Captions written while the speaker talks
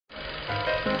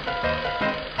Hey,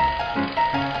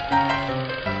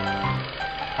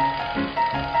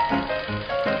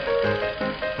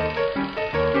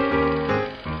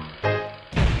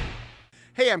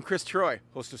 I'm Chris Troy,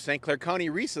 host of St. Clair County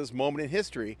RESA's Moment in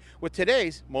History, with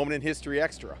today's Moment in History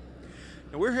Extra.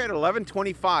 Now, we're here at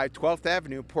 1125 12th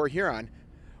Avenue, Port Huron,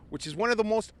 which is one of the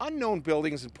most unknown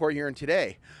buildings in Port Huron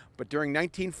today. But during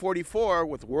 1944,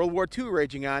 with World War II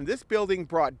raging on, this building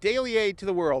brought daily aid to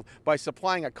the world by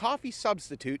supplying a coffee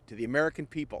substitute to the American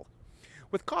people.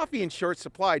 With coffee in short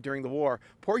supply during the war,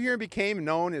 Port Huron became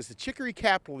known as the Chickory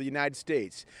capital of the United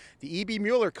States. The E.B.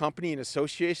 Mueller Company, in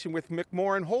association with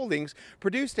McMorran Holdings,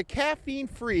 produced a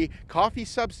caffeine-free coffee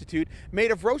substitute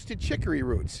made of roasted chicory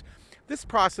roots. This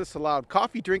process allowed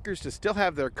coffee drinkers to still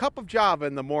have their cup of java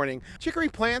in the morning. Chicory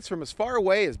plants from as far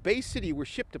away as Bay City were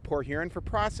shipped to Port Huron for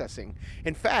processing.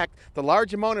 In fact, the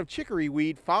large amount of chicory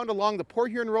weed found along the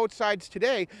Port Huron roadsides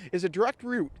today is a direct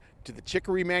route to the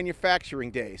chicory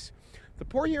manufacturing days. The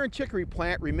Port Huron Chickory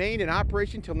plant remained in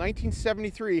operation until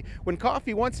 1973, when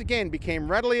coffee once again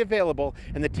became readily available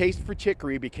and the taste for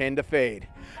chicory began to fade.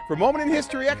 For Moment in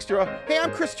History Extra, hey,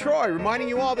 I'm Chris Troy, reminding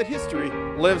you all that history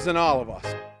lives in all of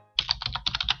us.